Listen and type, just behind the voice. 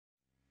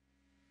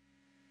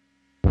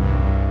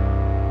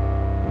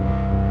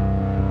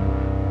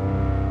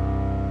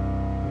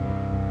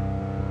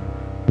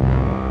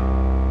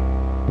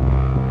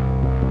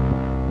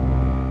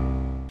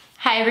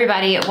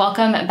everybody,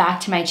 welcome back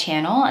to my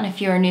channel. And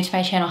if you're new to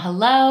my channel,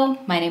 hello,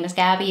 my name is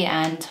Gabby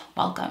and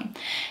welcome.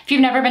 If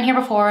you've never been here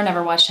before,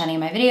 never watched any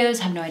of my videos,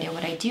 have no idea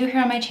what I do here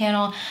on my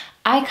channel,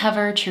 I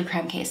cover true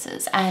crime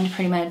cases, and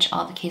pretty much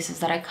all the cases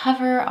that I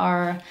cover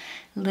are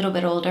a little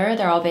bit older.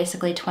 They're all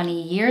basically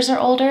 20 years or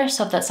older.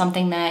 So if that's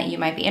something that you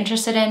might be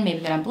interested in, maybe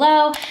go down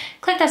below,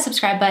 click that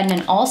subscribe button,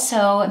 and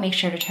also make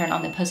sure to turn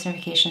on the post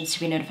notifications to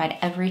be notified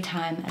every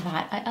time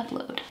that I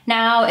upload.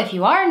 Now, if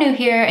you are new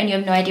here and you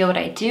have no idea what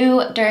I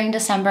do during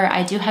December,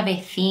 I do have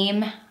a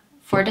theme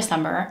for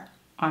December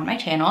on my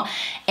channel,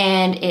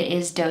 and it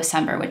is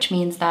Doe-cember, which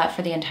means that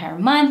for the entire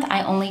month,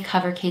 I only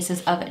cover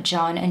cases of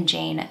John and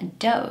Jane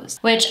Does,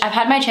 which I've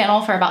had my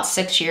channel for about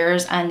 6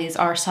 years, and these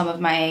are some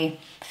of my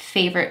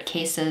favorite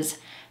cases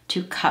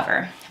to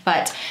cover.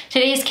 But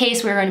today's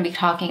case, we're going to be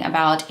talking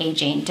about a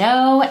Jane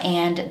Doe,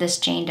 and this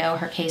Jane Doe,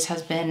 her case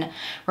has been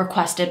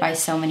requested by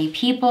so many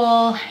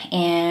people,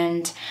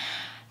 and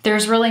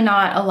there's really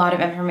not a lot of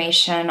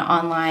information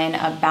online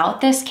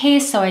about this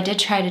case, so I did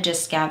try to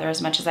just gather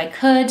as much as I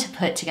could to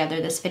put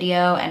together this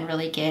video and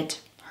really get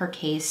her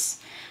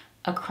case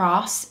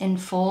across in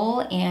full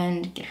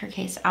and get her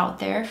case out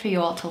there for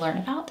you all to learn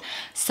about.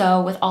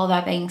 So with all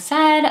that being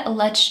said,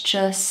 let's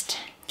just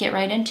get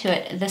right into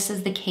it. This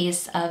is the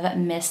case of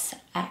Miss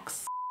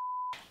X.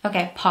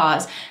 Okay,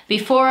 pause.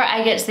 Before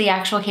I get to the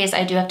actual case,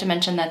 I do have to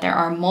mention that there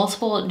are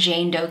multiple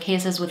Jane Doe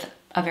cases with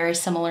a very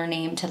similar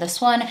name to this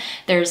one.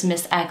 There's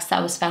Miss X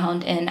that was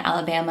found in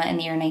Alabama in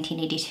the year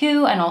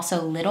 1982, and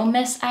also Little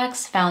Miss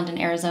X found in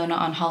Arizona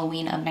on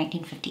Halloween of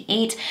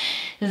 1958.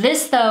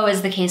 This though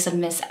is the case of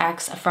Miss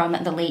X from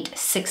the late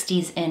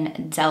 60s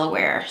in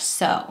Delaware.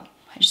 So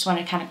I just want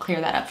to kind of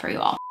clear that up for you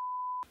all.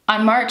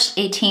 On March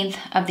 18th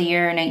of the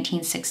year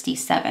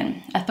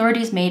 1967,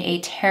 authorities made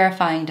a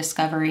terrifying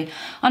discovery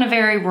on a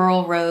very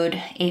rural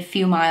road a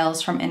few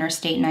miles from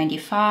Interstate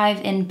 95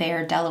 in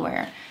Bear,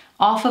 Delaware.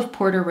 Off of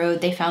Porter Road,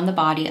 they found the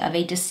body of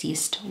a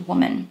deceased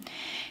woman,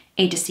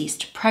 a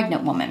deceased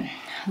pregnant woman.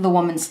 The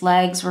woman's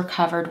legs were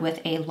covered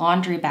with a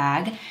laundry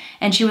bag,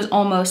 and she was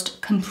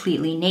almost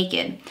completely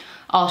naked.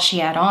 All she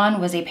had on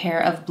was a pair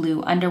of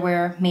blue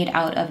underwear made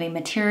out of a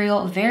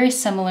material very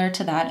similar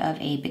to that of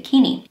a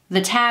bikini.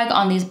 The tag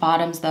on these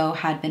bottoms, though,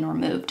 had been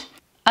removed.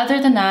 Other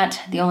than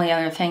that, the only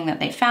other thing that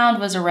they found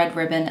was a red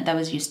ribbon that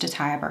was used to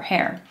tie up her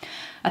hair.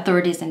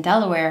 Authorities in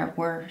Delaware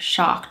were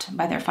shocked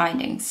by their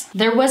findings.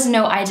 There was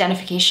no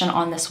identification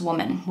on this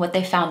woman. What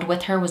they found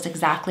with her was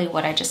exactly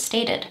what I just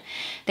stated.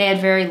 They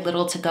had very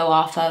little to go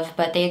off of,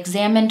 but they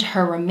examined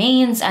her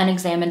remains and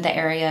examined the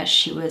area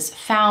she was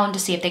found to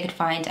see if they could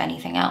find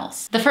anything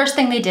else. The first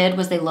thing they did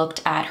was they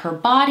looked at her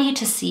body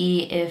to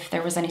see if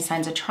there was any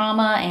signs of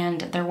trauma,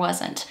 and there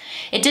wasn't.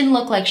 It didn't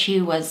look like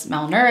she was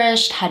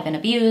malnourished, had been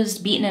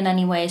abused, beaten in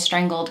any way,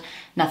 strangled,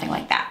 nothing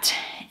like that.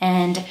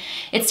 And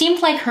it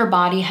seemed like her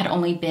body had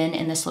only been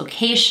in this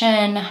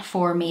location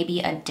for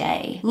maybe a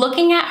day.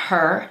 Looking at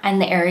her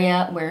and the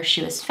area where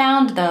she was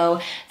found,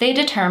 though, they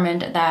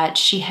determined that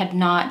she had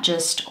not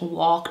just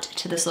walked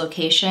to this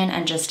location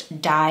and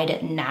just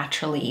died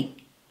naturally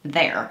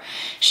there.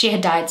 She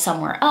had died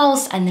somewhere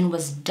else and then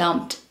was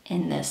dumped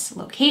in this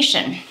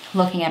location.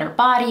 Looking at her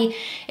body,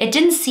 it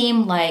didn't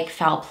seem like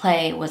foul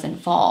play was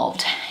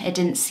involved. It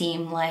didn't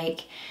seem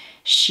like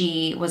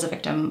she was a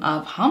victim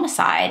of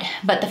homicide,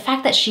 but the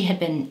fact that she had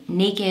been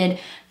naked,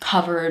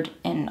 covered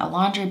in a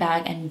laundry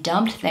bag, and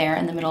dumped there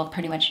in the middle of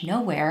pretty much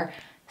nowhere,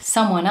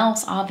 someone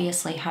else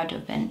obviously had to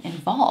have been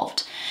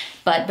involved.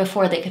 But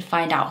before they could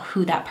find out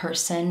who that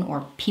person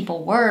or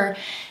people were,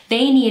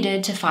 they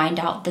needed to find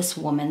out this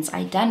woman's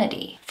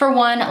identity. For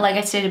one, like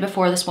I stated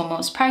before, this woman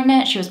was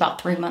pregnant. She was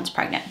about 3 months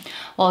pregnant.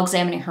 While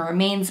examining her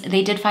remains,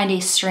 they did find a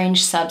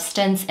strange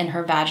substance in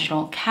her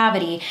vaginal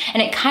cavity,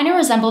 and it kind of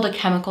resembled a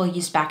chemical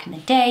used back in the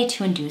day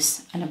to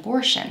induce an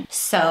abortion.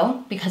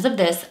 So, because of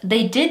this,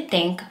 they did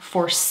think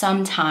for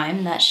some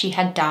time that she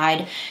had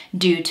died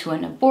due to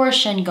an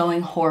abortion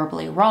going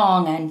horribly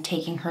wrong and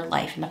taking her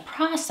life in the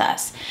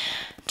process.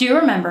 Do you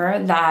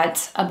remember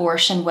that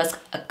abortion was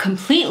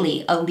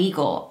completely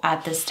illegal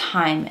at this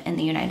time in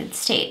the United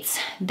States?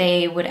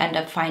 They would end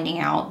up finding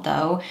out,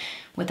 though,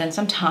 within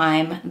some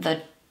time,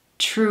 the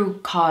true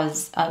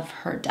cause of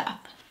her death.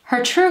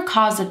 Her true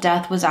cause of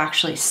death was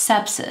actually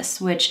sepsis,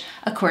 which,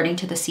 according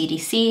to the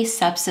CDC,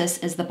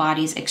 sepsis is the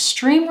body's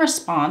extreme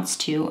response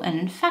to an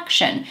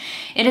infection.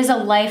 It is a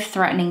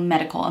life-threatening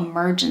medical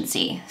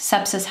emergency.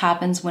 Sepsis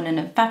happens when an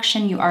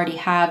infection you already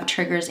have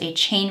triggers a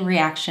chain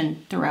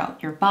reaction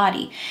throughout your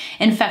body.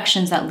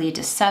 Infections that lead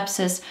to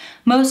sepsis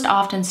most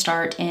often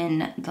start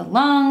in the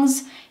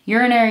lungs,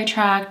 urinary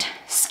tract,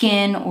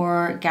 skin,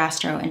 or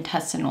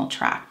gastrointestinal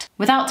tract.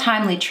 Without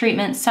timely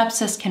treatment,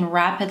 sepsis can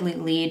rapidly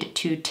lead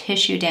to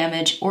tissue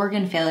damage,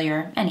 organ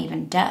failure, and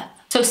even death.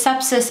 So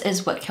sepsis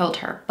is what killed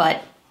her,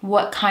 but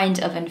what kind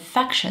of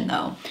infection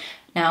though?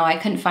 Now, I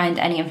couldn't find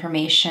any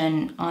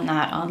information on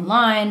that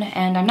online,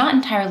 and I'm not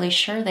entirely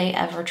sure they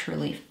ever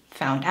truly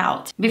found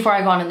out. Before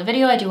I go on in the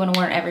video, I do want to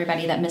warn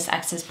everybody that Miss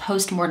X's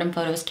post-mortem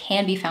photos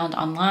can be found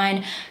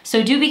online,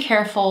 so do be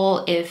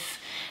careful if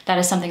that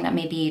is something that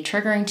may be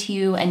triggering to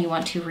you and you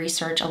want to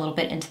research a little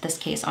bit into this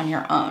case on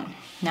your own.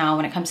 Now,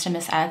 when it comes to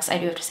Miss X, I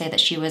do have to say that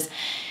she was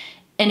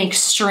an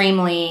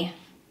extremely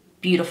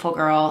beautiful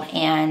girl,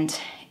 and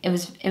it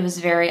was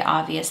very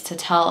obvious to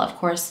tell. Of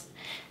course,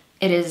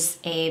 it is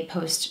a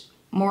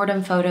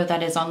post-mortem photo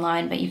that is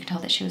online, but you can tell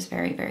that she was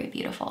very, very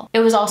beautiful. It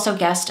was also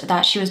guessed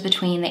that she was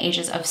between the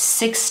ages of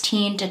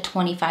 16 to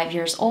 25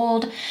 years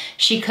old.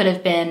 She could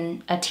have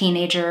been a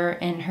teenager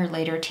in her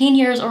later teen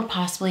years or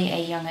possibly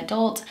a young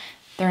adult.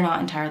 They're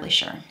not entirely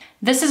sure.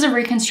 This is a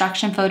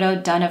reconstruction photo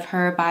done of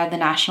her by the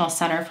National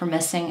Center for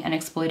Missing and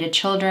Exploited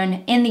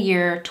Children in the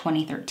year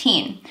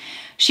 2013.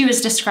 She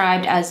was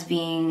described as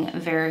being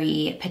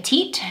very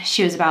petite.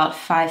 She was about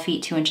 5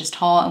 feet 2 inches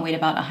tall and weighed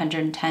about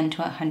 110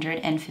 to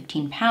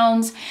 115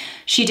 pounds.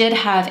 She did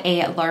have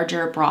a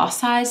larger bra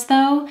size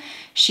though.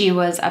 She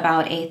was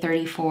about a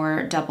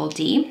 34 double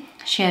D.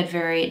 She had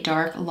very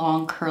dark,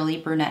 long, curly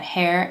brunette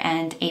hair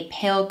and a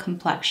pale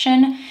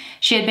complexion.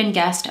 She had been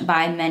guessed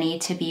by many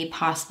to be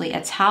possibly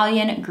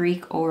Italian,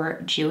 Greek,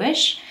 or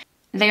Jewish.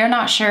 They are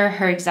not sure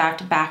her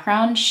exact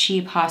background.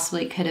 She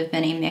possibly could have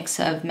been a mix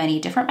of many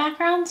different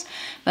backgrounds,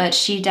 but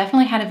she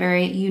definitely had a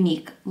very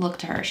unique look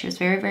to her. She was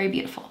very, very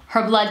beautiful.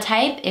 Her blood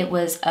type, it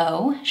was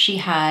O. She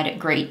had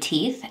great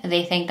teeth.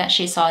 They think that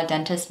she saw a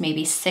dentist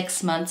maybe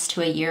 6 months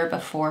to a year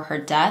before her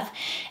death.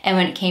 And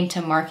when it came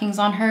to markings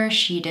on her,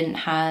 she didn't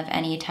have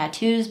any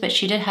tattoos, but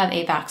she did have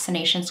a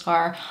vaccination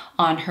scar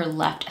on her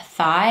left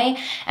thigh.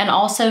 And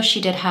also she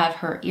did have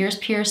her ears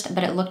pierced,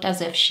 but it looked as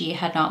if she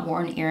had not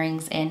worn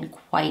earrings in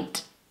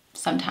quite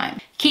some time.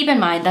 Keep in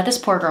mind that this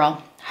poor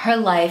girl, her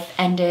life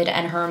ended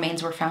and her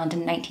remains were found in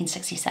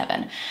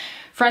 1967.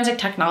 Forensic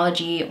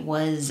technology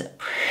was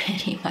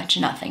pretty much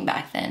nothing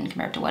back then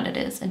compared to what it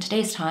is in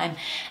today's time.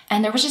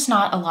 And there was just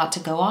not a lot to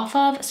go off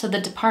of. So the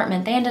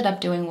department, they ended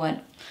up doing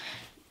what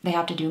they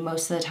have to do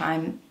most of the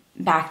time.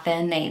 Back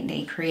then,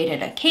 they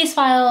created a case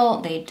file,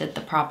 they did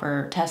the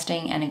proper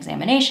testing and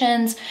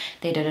examinations,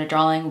 they did a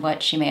drawing of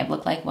what she may have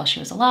looked like while she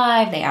was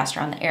alive, they asked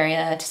around the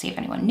area to see if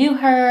anyone knew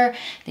her,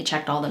 they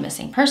checked all the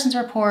missing persons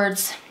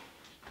reports.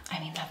 I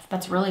mean,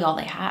 that's really all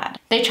they had.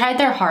 They tried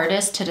their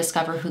hardest to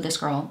discover who this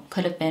girl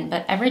could have been,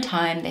 but every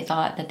time they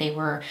thought that they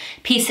were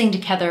piecing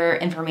together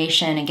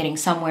information and getting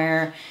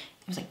somewhere,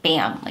 it was like,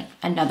 bam, like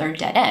another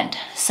dead end.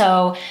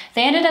 So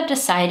they ended up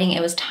deciding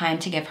it was time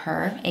to give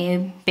her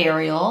a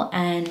burial,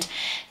 and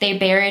they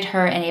buried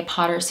her in a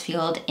potter's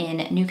field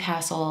in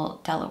Newcastle,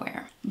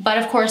 Delaware. But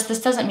of course,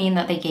 this doesn't mean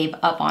that they gave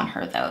up on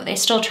her though. They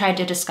still tried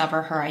to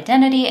discover her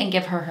identity and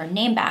give her her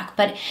name back,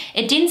 but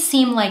it didn't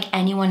seem like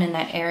anyone in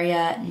that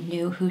area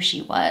knew who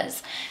she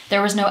was.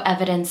 There was no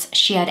evidence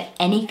she had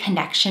any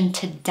connection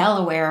to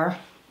Delaware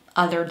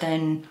other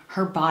than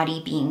her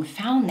body being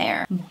found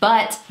there.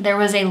 But there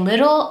was a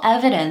little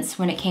evidence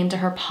when it came to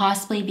her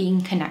possibly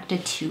being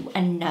connected to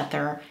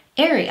another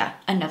area,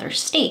 another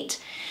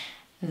state.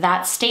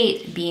 That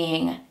state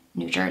being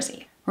New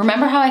Jersey.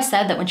 Remember how I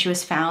said that when she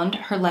was found,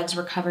 her legs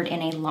were covered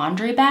in a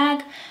laundry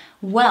bag?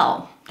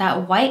 Well,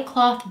 that white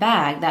cloth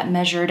bag that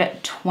measured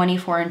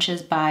 24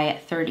 inches by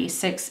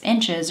 36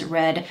 inches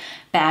read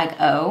bag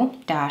O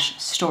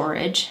dash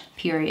storage,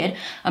 period,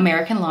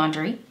 American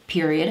laundry,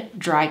 period,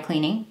 dry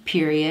cleaning,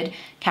 period,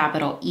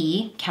 capital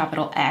E,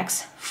 capital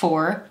X,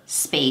 4,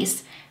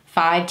 space,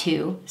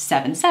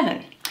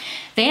 5277.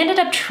 They ended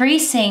up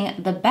tracing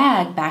the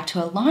bag back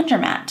to a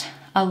laundromat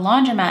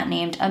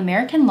named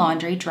American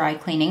Laundry Dry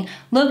Cleaning,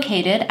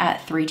 located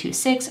at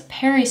 326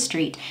 Perry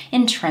Street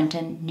in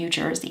Trenton, New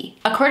Jersey.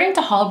 According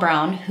to Hall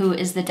Brown, who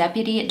is the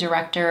deputy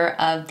director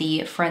of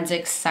the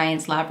Forensic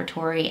Science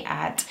Laboratory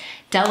at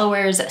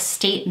Delaware's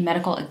State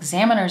Medical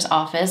Examiner's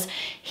Office,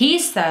 he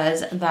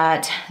says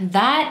that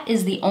that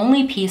is the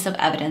only piece of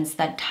evidence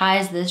that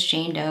ties this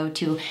Jane Doe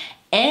to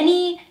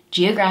any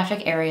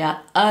geographic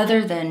area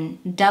other than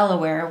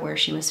Delaware where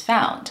she was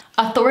found.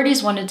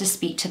 Authorities wanted to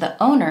speak to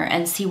the owner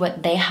and see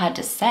what they had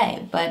to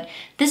say, but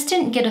this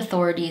didn't get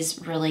authorities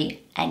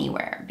really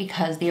anywhere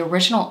because the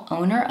original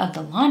owner of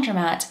the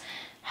laundromat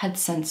had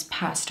since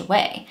passed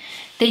away.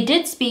 They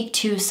did speak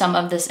to some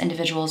of this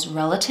individual's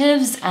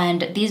relatives,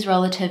 and these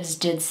relatives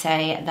did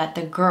say that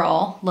the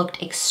girl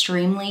looked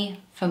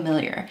extremely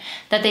familiar,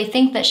 that they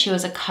think that she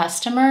was a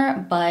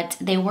customer, but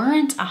they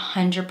weren't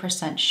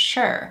 100%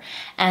 sure,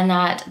 and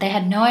that they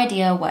had no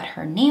idea what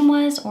her name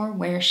was or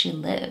where she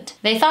lived.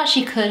 They thought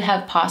she could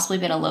have possibly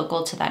been a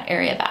local to that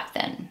area back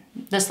then.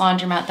 This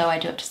laundromat, though, I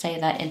do have to say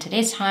that in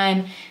today's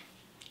time,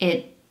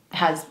 it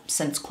has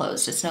since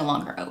closed. It's no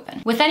longer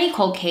open. With any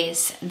cold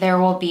case, there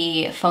will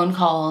be phone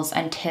calls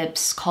and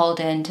tips called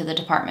in to the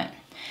department.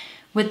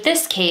 With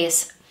this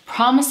case,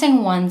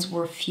 promising ones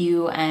were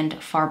few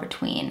and far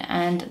between,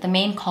 and the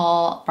main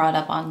call brought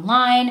up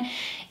online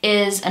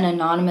is an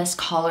anonymous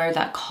caller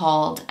that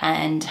called,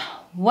 and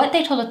what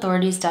they told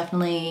authorities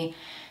definitely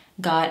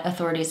got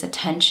authorities'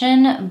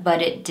 attention,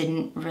 but it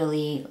didn't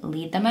really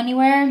lead them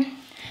anywhere.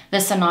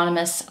 This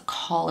anonymous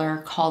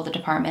caller called the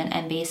department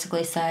and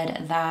basically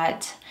said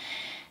that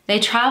They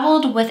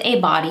traveled with a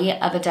body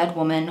of a dead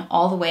woman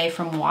all the way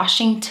from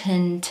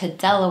Washington to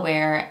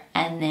Delaware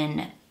and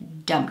then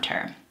dumped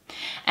her.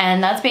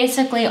 And that's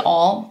basically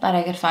all that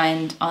I could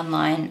find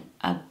online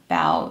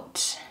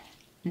about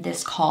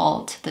this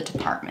call to the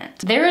department.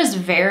 There is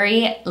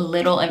very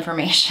little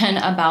information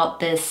about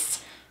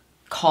this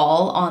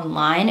call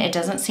online. It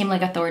doesn't seem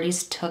like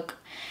authorities took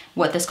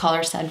what this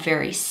caller said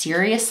very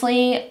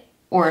seriously,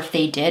 or if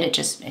they did,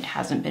 it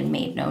hasn't been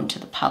made known to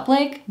the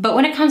public. But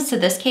when it comes to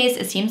this case,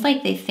 it seems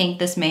like they think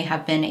this may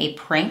have been a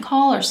prank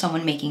call or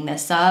someone making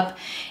this up.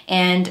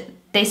 And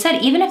they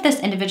said even if this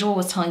individual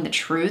was telling the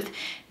truth,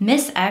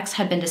 Miss X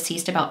had been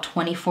deceased about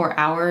 24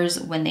 hours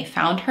when they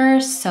found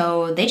her,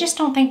 so they just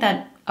don't think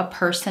that a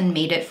person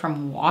made it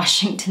from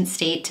Washington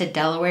State to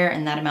Delaware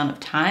in that amount of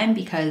time,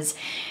 because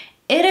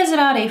it is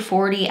about a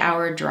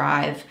 40-hour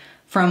drive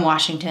from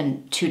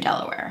Washington to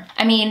Delaware.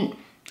 I mean,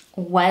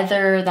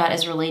 whether that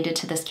is related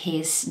to this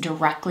case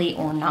directly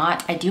or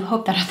not, I do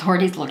hope that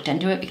authorities looked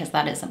into it, because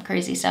that is some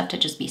crazy stuff to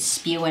just be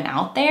spewing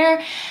out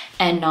there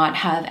and not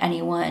have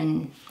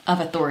anyone of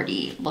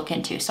authority look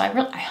into. So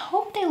I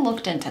hope they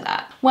looked into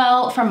that.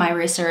 Well, from my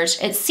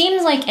research, it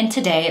seems like in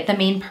Today, the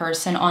main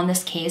person on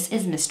this case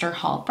is Mr.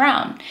 Hall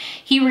Brown.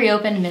 He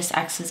reopened Miss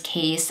X's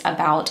case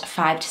about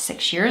 5 to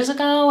 6 years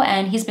ago,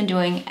 and he's been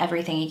doing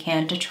everything he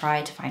can to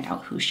try to find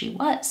out who she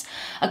was.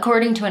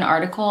 According to an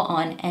article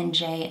on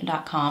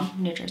NJ.com,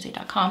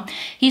 NewJersey.com,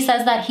 he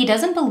says that he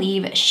doesn't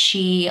believe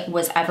she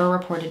was ever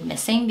reported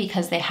missing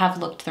because they have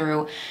looked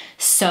through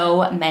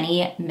so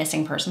many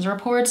missing persons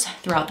reports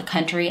throughout the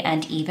country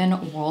and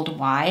even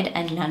worldwide,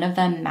 and none of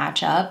them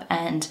match up.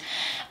 And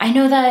I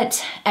know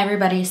that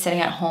everybody sitting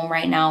at home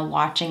right now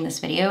watching this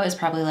video is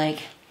probably like,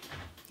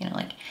 you know,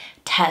 like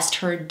test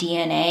her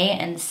DNA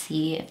and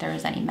see if there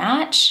is any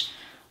match.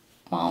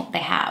 Well, they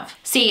have.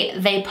 See,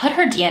 they put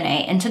her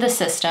DNA into the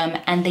system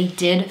and they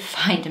did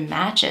find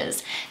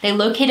matches. They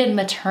located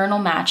maternal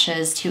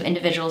matches to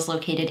individuals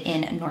located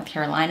in North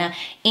Carolina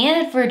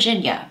and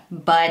Virginia,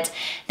 but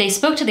they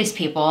spoke to these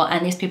people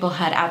and these people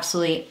had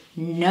absolutely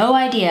no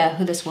idea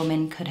who this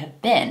woman could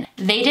have been.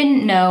 They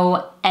didn't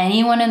know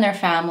anyone in their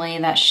family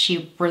that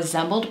she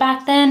resembled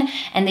back then,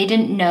 and they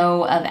didn't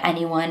know of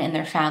anyone in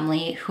their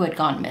family who had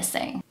gone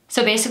missing.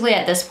 So basically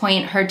at this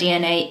point, her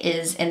DNA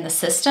is in the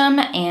system,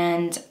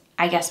 and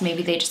I guess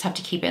maybe they just have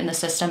to keep it in the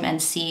system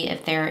and see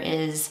if there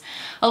is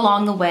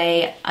along the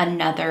way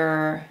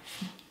another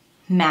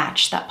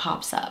match that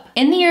pops up.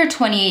 In the year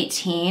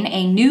 2018,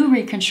 a new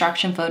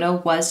reconstruction photo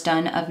was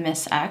done of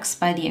Miss X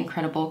by the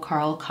incredible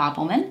Carl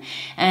Koppelman.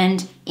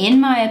 And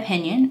in my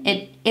opinion,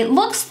 it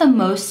looks the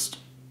most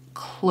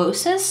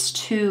closest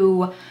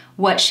to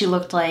what she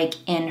looked like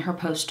in her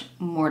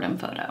post-mortem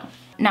photo.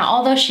 Now,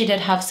 although she did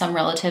have some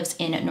relatives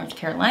in North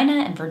Carolina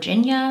and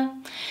Virginia,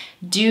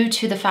 due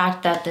to the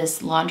fact that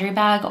this laundry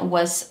bag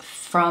was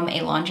from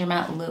a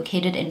laundromat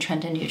located in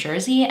Trenton, New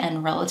Jersey,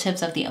 and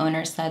relatives of the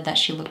owner said that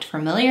she looked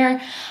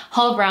familiar,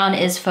 Hall Brown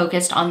is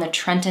focused on the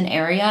Trenton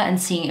area and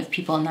seeing if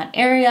people in that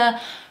area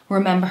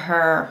remember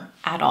her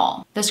at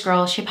all. This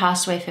girl, she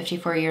passed away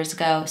 54 years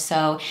ago,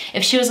 so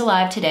if she was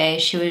alive today,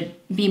 she would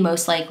be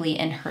most likely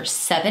in her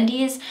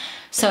 70s.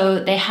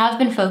 So they have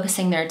been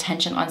focusing their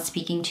attention on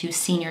speaking to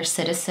senior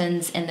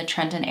citizens in the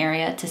Trenton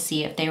area to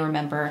see if they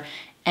remember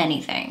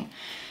anything.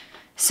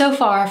 So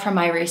far from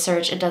my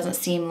research, it doesn't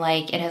seem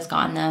like it has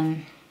gotten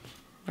them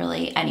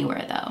really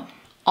anywhere though.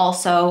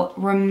 Also,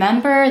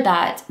 remember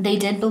that they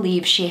did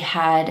believe she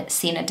had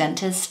seen a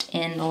dentist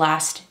in the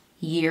last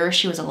year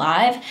she was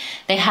alive.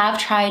 They have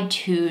tried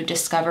to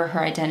discover her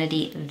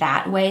identity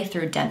that way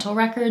through dental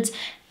records,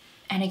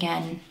 and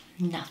again,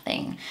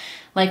 nothing.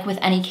 Like with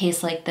any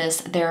case like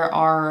this, there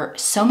are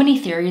so many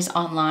theories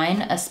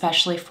online,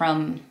 especially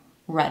from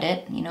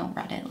Reddit, you know,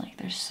 Reddit, like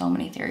there's so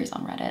many theories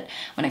on Reddit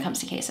when it comes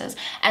to cases.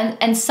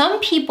 And some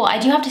people, I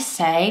do have to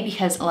say,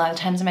 because a lot of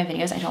times in my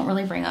videos, I don't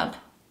really bring up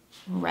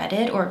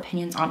Reddit or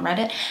opinions on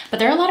Reddit, but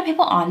there are a lot of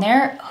people on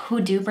there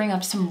who do bring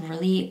up some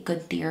really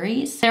good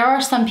theories. There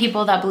are some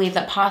people that believe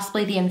that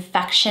possibly the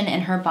infection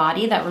in her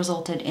body that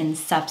resulted in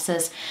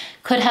sepsis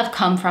could have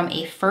come from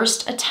a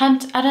first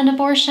attempt at an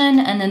abortion,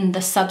 and then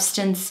the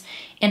substance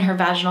in her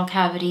vaginal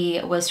cavity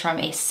was from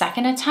a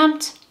second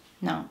attempt.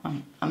 No,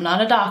 I'm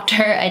not a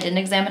doctor. I didn't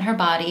examine her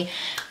body,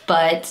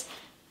 but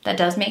that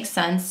does make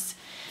sense.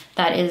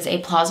 That is a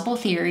plausible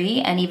theory,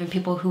 and even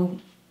people who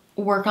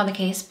work on the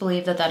case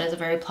believe that that is a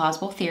very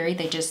plausible theory.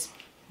 They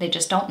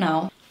just don't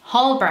know.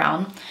 Hall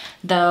Brown,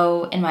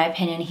 though, in my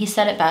opinion, he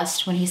said it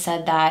best when he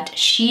said that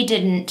she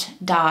didn't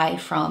die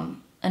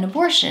from an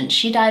abortion.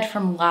 She died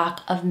from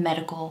lack of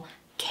medical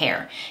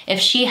care. If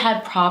she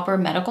had proper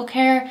medical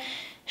care,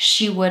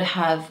 she would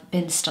have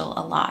been still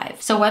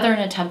alive. So whether an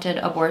attempted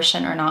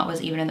abortion or not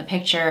was even in the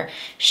picture,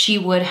 she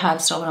would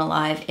have still been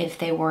alive if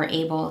they were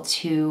able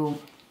to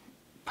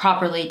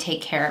properly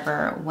take care of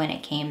her when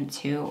it came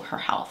to her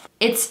health.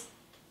 It's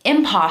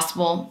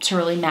impossible to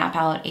really map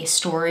out a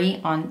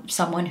story on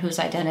someone whose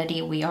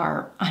identity we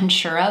are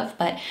unsure of,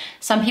 but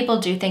some people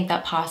do think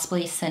that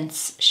possibly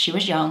since she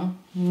was young,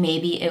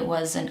 maybe it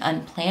was an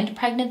unplanned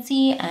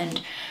pregnancy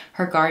and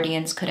her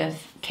guardians could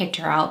have kicked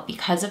her out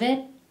because of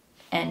it,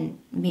 and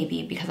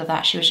maybe because of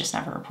that she was just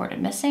never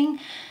reported missing.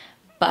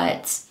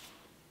 But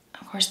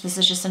of course, this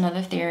is just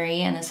another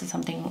theory, and this is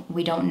something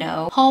we don't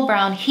know. Paul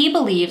Brown, he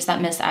believes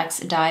that Miss X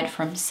died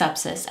from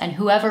sepsis, and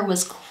whoever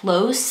was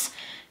close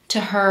to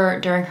her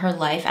during her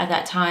life at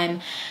that time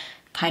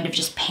kind of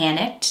just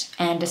panicked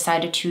and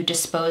decided to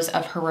dispose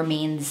of her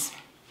remains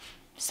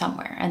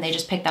somewhere. And they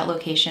just picked that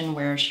location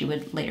where she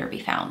would later be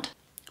found.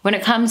 When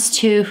it comes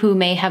to who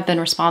may have been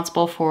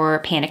responsible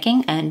for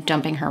panicking and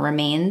dumping her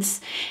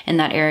remains in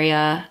that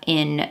area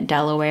in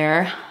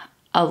Delaware,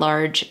 a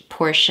large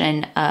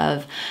portion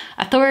of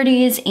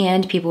authorities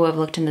and people who have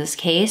looked into this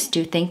case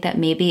do think that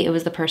maybe it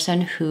was the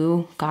person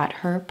who got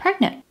her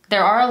pregnant.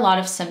 There are a lot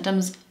of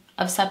symptoms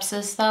of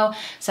sepsis though,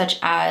 such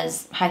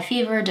as high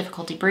fever,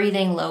 difficulty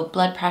breathing, low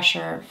blood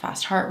pressure,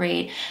 fast heart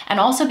rate, and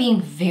also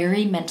being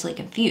very mentally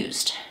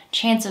confused.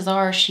 Chances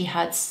are she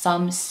had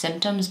some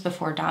symptoms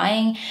before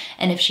dying,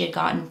 and if she had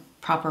gotten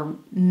proper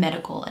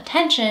medical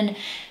attention,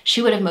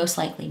 she would have most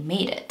likely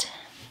made it.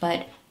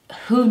 But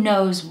who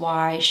knows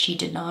why she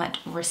did not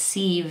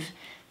receive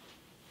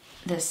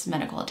this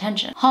medical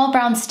attention. Hall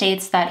Brown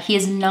states that he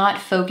is not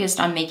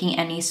focused on making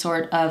any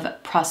sort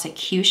of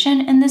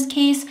prosecution in this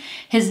case.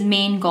 His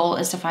main goal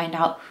is to find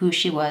out who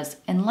she was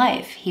in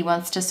life. He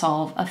wants to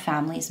solve a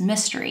family's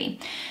mystery.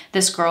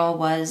 This girl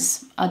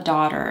was a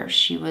daughter,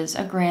 she was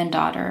a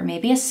granddaughter,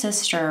 maybe a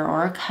sister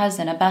or a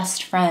cousin, a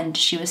best friend.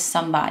 She was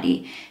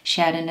somebody. She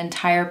had an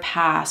entire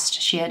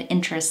past. She had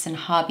interests and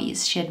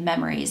hobbies. She had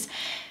memories.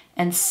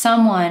 And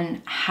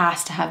someone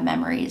has to have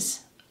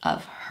memories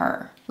of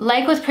her.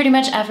 Like with pretty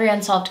much every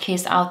unsolved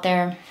case out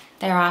there,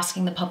 they're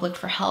asking the public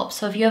for help.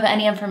 So if you have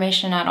any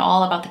information at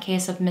all about the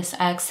case of Miss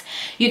X,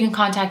 you can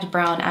contact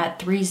Brown at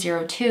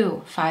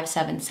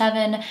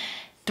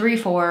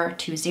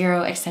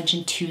 302-577-3420,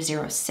 extension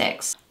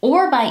 206,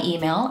 or by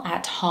email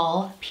at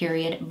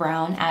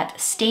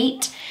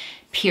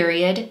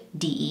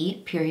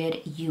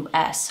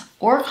hall.brown@state.de.us,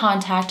 or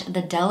contact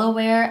the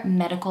Delaware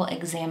Medical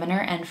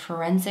Examiner and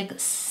Forensic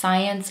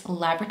Science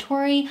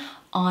Laboratory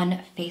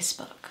on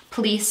Facebook.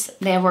 Police,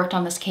 they have worked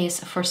on this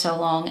case for so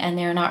long and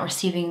they're not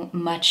receiving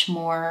much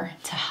more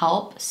to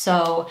help.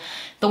 So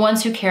the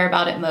ones who care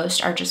about it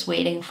most are just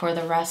waiting for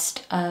the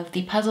rest of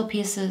the puzzle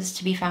pieces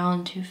to be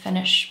found to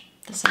finish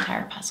this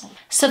entire puzzle.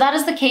 So that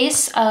is the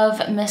case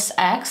of Miss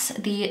X,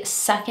 the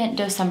second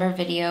Doe-cember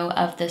video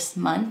of this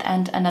month,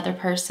 and another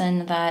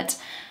person that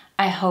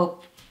I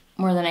hope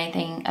more than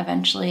anything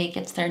eventually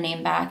gets their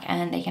name back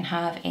and they can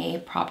have a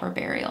proper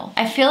burial.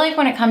 I feel like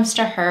when it comes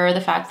to her,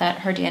 the fact that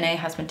her DNA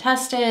has been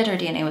tested, her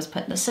DNA was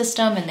put in the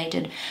system, and they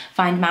did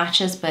find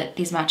matches, but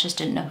these matches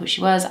didn't know who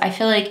she was. I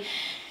feel like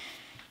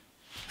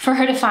for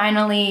her to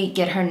finally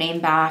get her name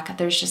back,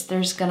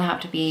 there's gonna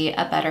have to be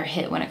a better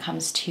hit when it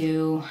comes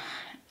to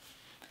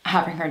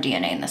having her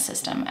DNA in the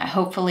system.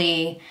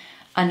 Hopefully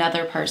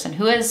another person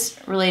who is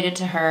related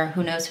to her,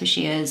 who knows who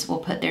she is, will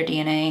put their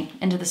DNA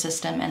into the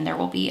system and there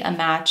will be a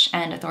match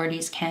and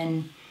authorities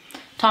can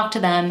talk to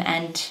them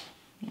and,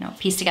 you know,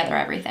 piece together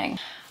everything.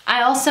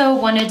 I also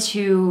wanted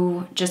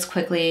to just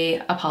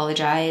quickly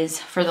apologize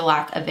for the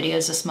lack of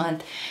videos this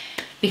month,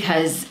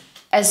 because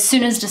as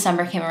soon as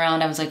December came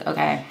around, I was like,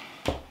 okay,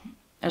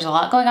 there's a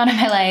lot going on in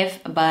my life,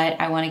 but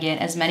I want to get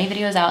as many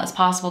videos out as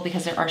possible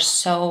because there are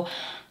so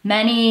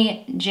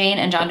many Jane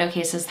and John Doe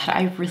cases that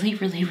I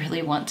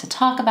really want to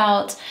talk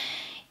about.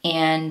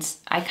 And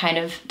I kind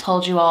of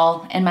told you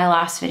all in my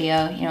last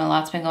video, you know, a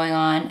lot's been going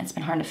on. It's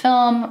been hard to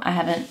film. I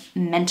haven't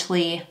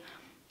mentally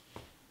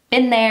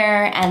been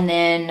there. And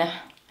then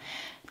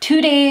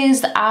 2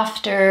 days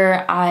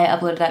after I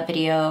uploaded that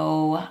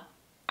video,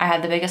 I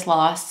had the biggest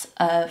loss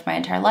of my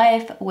entire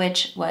life,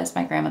 which was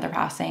my grandmother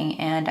passing.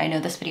 And I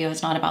know this video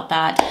is not about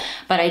that,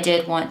 but I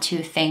did want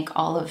to thank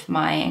all of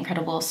my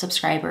incredible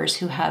subscribers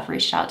who have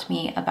reached out to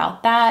me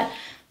about that.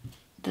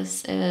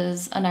 This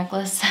is a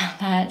necklace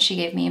that she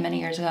gave me many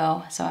years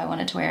ago, so I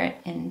wanted to wear it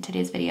in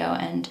today's video.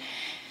 And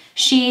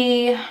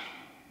she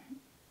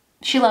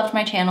loved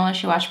my channel and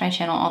she watched my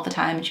channel all the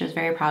time and she was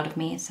very proud of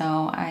me.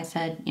 So I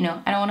said, you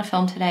know, I don't want to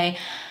film today.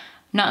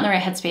 Not in the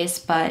right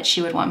headspace, but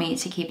she would want me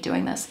to keep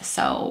doing this.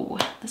 So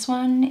this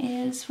one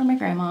is for my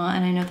grandma,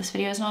 and I know this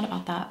video is not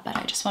about that, but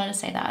I just wanted to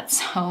say that.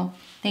 So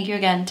thank you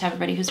again to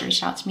everybody who's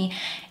reached out to me,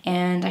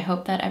 and I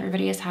hope that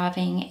everybody is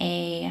having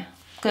a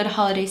good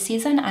holiday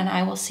season, and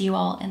I will see you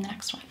all in the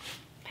next one.